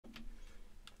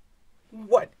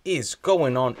What is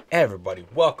going on, everybody?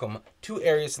 Welcome to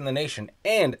Arias in the Nation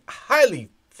and highly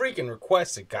freaking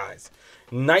requested, guys,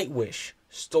 Nightwish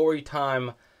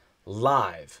Storytime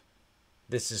Live.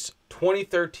 This is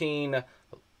 2013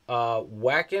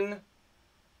 Wacken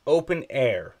Open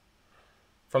Air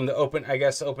from the Open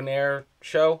Air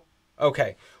show.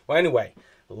 Okay, well, anyway,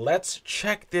 let's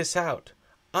check this out.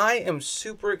 I am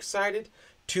super excited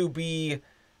to be...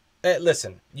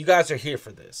 listen, you guys are here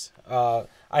for this.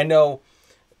 I know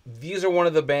these are one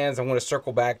of the bands I'm going to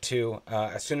circle back to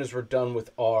as soon as we're done with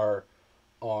our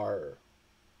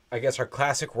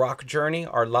classic rock journey,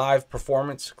 our live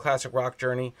performance classic rock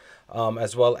journey,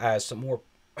 as well as some more,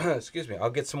 excuse me, I'll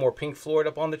get some more Pink Floyd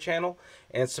up on the channel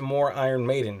and some more Iron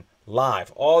Maiden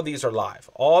live. All these are live.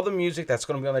 All the music that's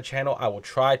going to be on the channel, I will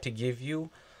try to give you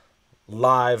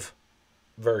live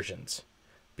versions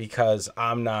because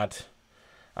I'm not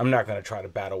going to try to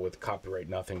battle with copyright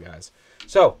nothing, guys.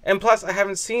 So, and plus, I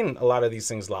haven't seen a lot of these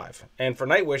things live. And for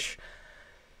Nightwish,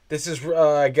 this is,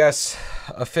 I guess,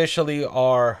 officially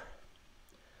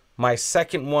my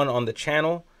second one on the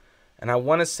channel. And I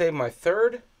want to say my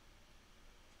third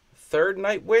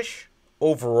Nightwish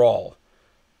overall,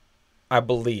 I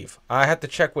believe. I had to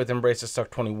check with Embrace the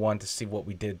Stuck 21 to see what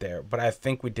we did there. But I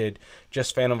think we did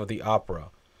just Phantom of the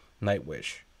Opera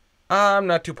Nightwish. I'm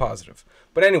not too positive.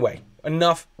 But anyway,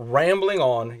 enough rambling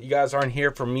on. You guys aren't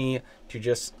here for me to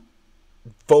just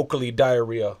vocally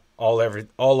diarrhea all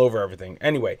over everything.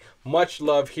 Anyway, much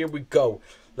love. Here we go.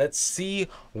 Let's see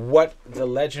what the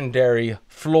legendary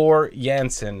Floor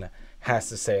Jansen has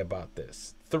to say about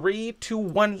this. 3, 2,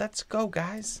 1, let's go,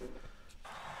 guys.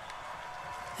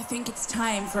 I think it's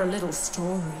time for a little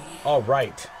story. All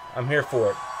right. I'm here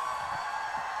for it.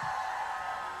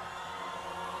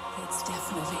 It's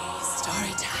definitely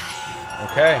story time.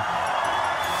 Okay.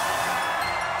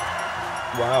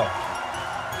 Wow.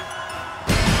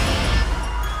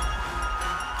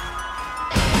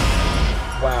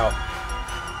 Wow.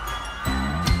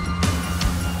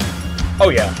 Oh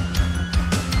yeah.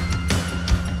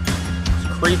 It's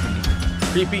creepy.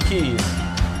 Creepy keys.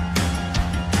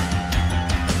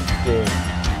 Dude.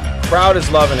 Crowd is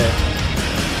loving it.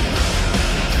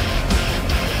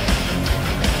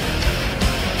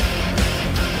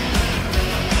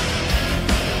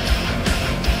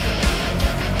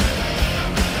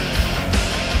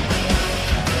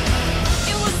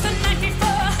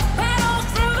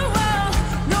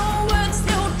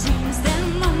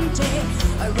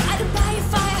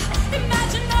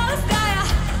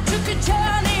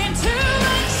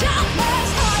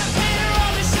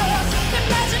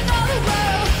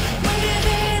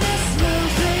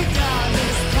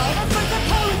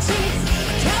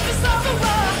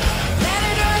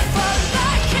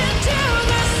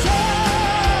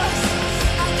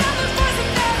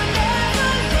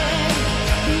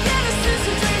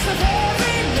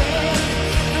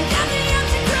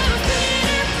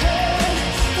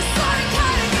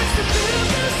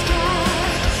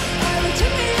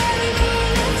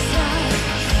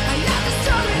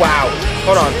 Wow.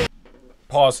 Hold on.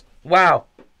 Pause. Wow.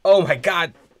 Oh my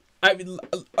God. I mean,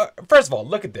 first of all,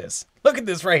 look at this. Look at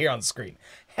this right here on the screen.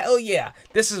 Hell yeah.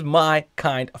 This is my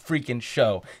kind of freaking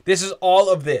show. This is all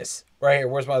of this right here.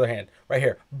 Where's my other hand? Right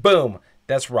here. Boom.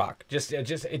 That's rock.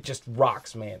 It just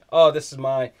rocks, man. Oh, this is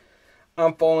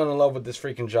I'm falling in love with this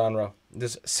freaking genre.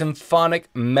 This symphonic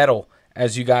metal,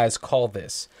 as you guys call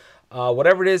this.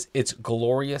 Whatever it is, it's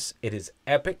glorious. It is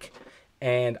epic.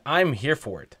 And I'm here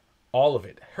for it. All of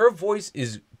it. Her voice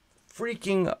is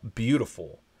freaking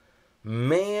beautiful,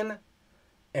 man,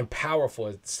 and powerful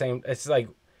at the same. It's like,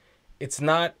 it's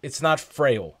not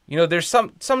frail. You know, there's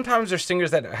sometimes there's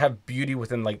singers that have beauty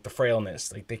within like the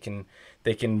frailness. Like they can,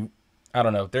 I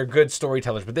don't know. They're good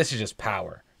storytellers, but this is just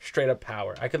power, straight up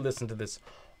power. I could listen to this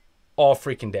all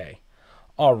freaking day.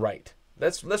 All right,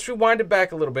 let's rewind it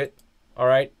back a little bit. All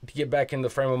right, to get back in the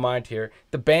frame of mind here.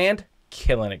 The band.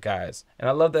 Killing it, guys. And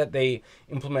I love that they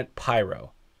implement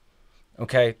pyro.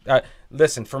 Okay?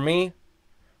 Listen, for me,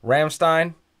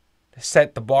 Rammstein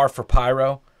set the bar for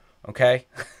pyro. Okay?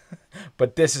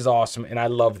 But this is awesome, and I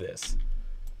love this.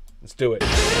 Let's do it.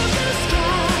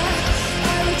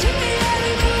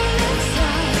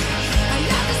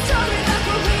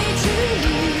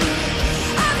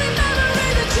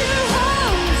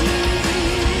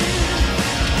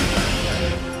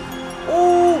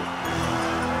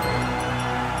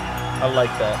 I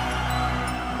like that.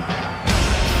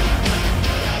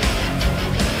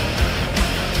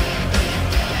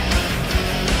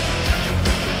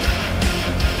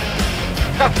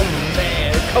 Oh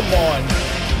man, come on.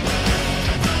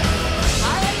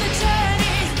 I am the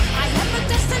journey, I am the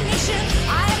destination,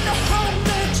 I am the home,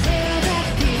 the trail,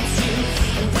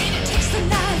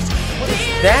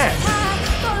 that?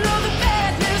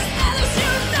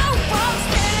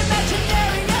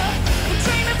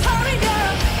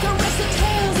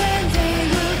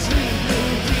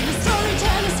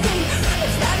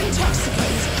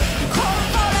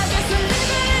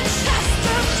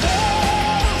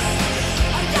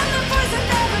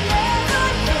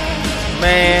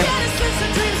 Man.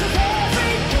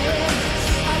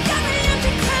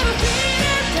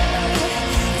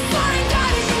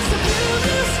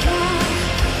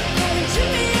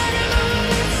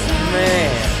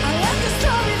 Man.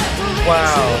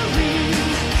 Wow.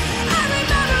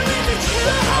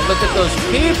 Wow, look at those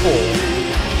people.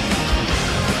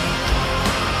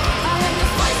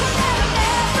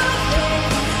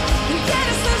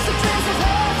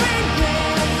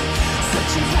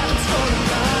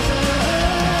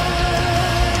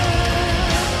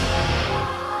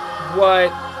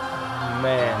 What?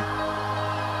 Man.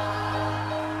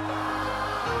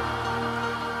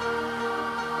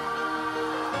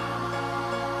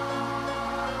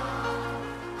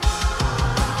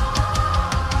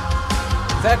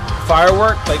 Is that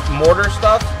firework? Like mortar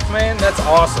stuff? Man, that's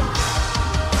awesome.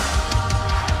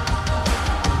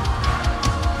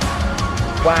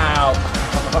 Wow.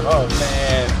 Oh,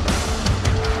 man.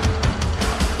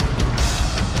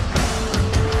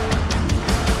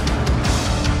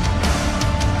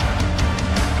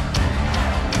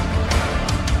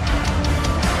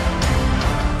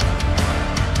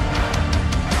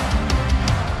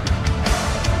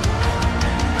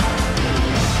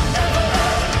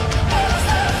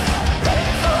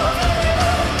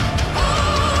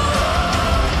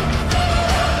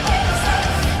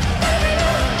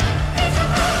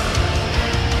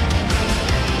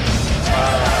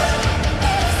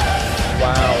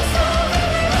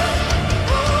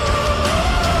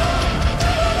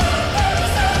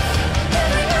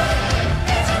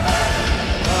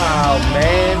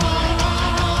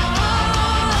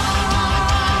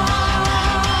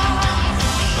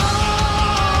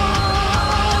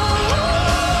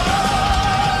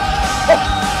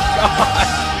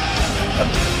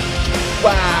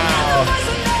 Wow.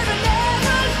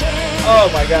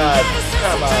 Oh my God.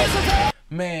 Come on.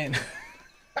 Man.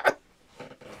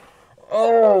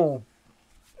 Oh.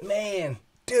 Man.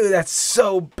 Dude, that's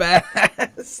so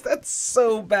badass. That's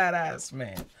so badass,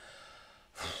 man.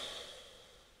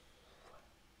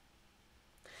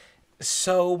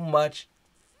 So much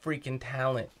freaking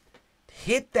talent.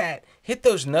 Hit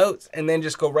those notes and then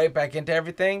just go right back into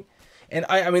everything. And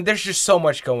I mean, there's just so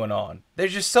much going on.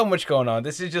 There's just so much going on.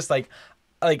 This is just my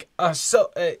ADHD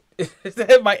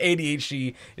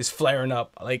is flaring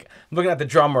up. Like, I'm looking at the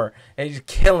drummer and he's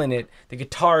killing it. The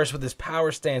guitarist with his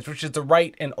power stance, which is the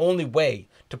right and only way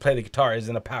to play the guitar, is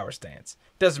in a power stance.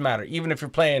 Doesn't matter. Even if you're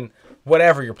playing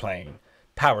whatever you're playing,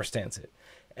 power stance it.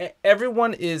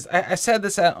 Everyone is, I said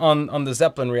this on the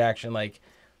Zeppelin reaction, like,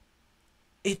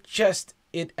 it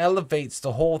elevates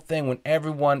the whole thing when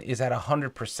everyone is at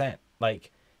 100%.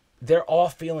 Like, they're all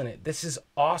feeling it. This is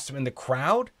awesome. And the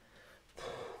crowd,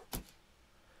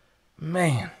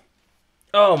 man,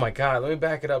 oh my God, let me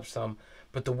back it up some.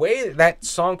 But the way that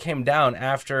song came down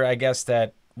after, I guess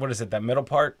that, what is it, that middle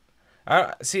part?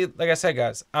 See, like I said,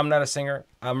 guys, I'm not a singer.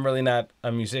 I'm really not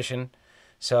a musician.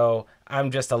 So I'm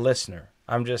just a listener.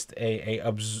 I'm just a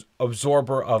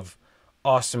absorber of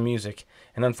awesome music.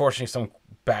 And unfortunately, some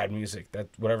bad music, that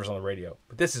whatever's on the radio.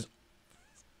 But this is,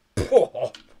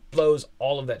 blows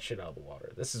all of that shit out of the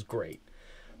water. This is great.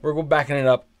 We're going backing it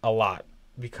up a lot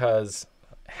because,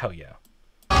 hell yeah.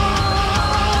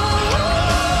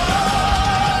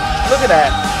 Look at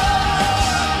that.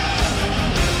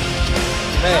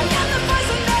 Man.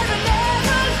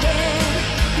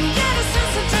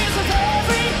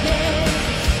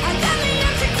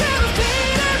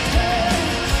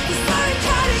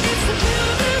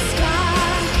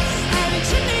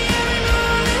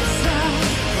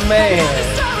 Man.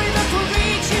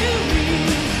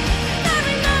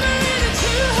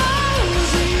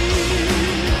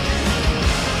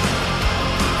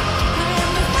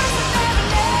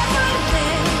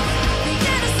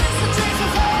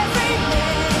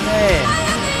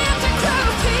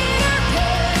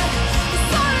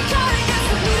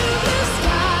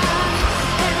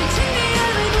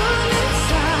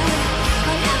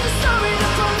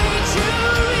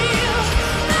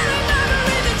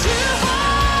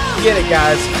 Get it,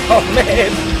 guys. Oh,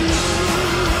 man.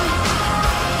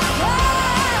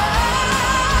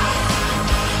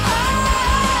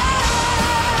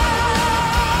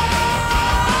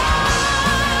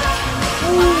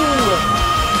 Ooh.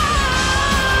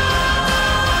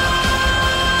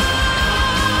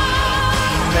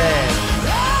 Man.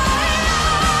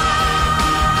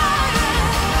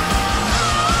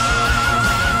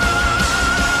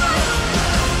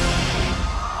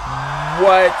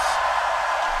 what?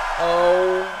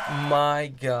 Oh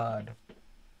my God.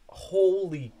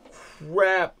 Holy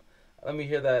crap. Let me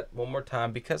hear that one more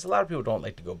time because a lot of people don't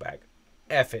like to go back.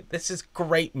 F it. This is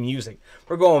great music.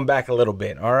 We're going back a little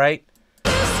bit, all right?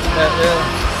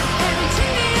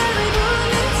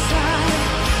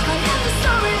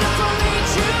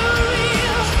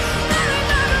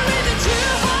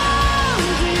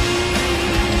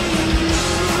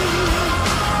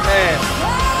 Man,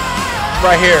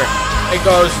 right here, it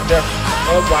goes there.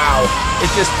 Oh wow, it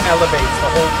just elevates the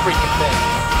whole freaking thing.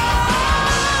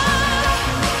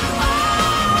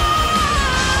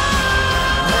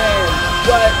 Man,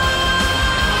 what?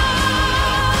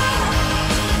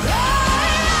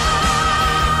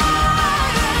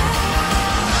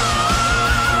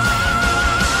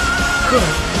 Good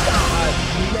God,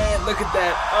 man, look at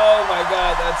that. Oh my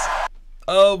God,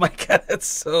 oh my God, that's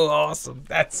so awesome.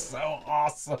 That's so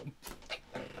awesome.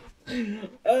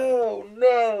 Oh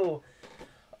no.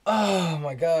 Oh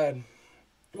my God.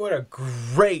 What a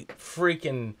great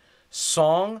freaking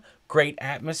song. Great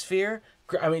atmosphere.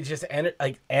 I mean, just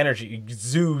energy. It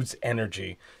exudes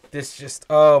energy. This just,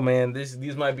 oh man, these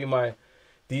might be my,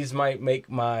 this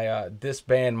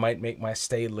band might make my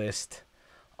stay list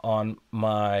on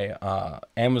my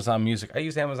Amazon Music. I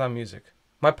use Amazon Music.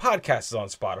 My podcast is on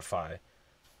Spotify,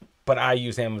 but I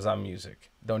use Amazon Music.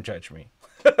 Don't judge me.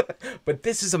 But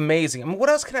this is amazing. I mean, what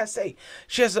else can I say?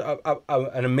 She has an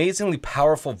amazingly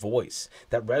powerful voice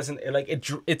that resonates. Like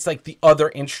it's like the other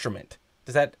instrument.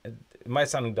 Am I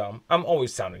sounding dumb? I'm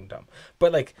always sounding dumb.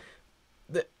 But like,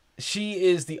 she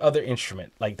is the other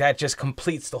instrument. Like that just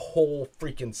completes the whole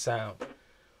freaking sound.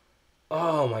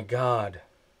 Oh my God.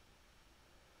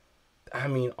 I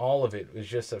mean, all of it was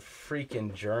just a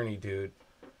freaking journey, dude.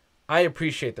 I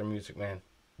appreciate their music, man.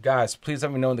 Guys, please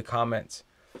let me know in the comments.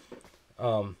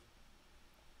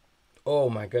 Oh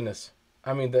my goodness.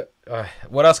 I mean,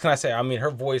 what else can I say? I mean,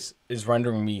 her voice is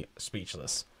rendering me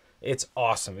speechless. It's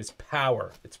awesome. It's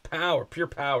power. It's power, pure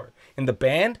power. And the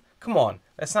band, come on.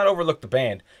 Let's not overlook the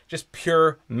band. Just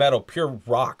pure metal, pure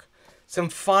rock.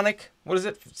 Symphonic, what is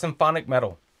it? Symphonic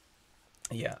metal.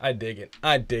 Yeah, I dig it.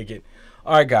 I dig it.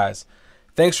 All right, guys.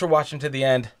 Thanks for watching to the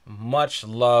end. Much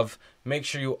love. Make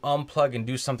sure you unplug and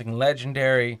do something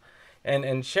legendary.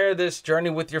 And share this journey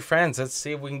with your friends. Let's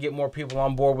see if we can get more people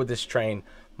on board with this train.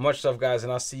 Much love, guys,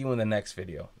 and I'll see you in the next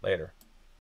video. Later.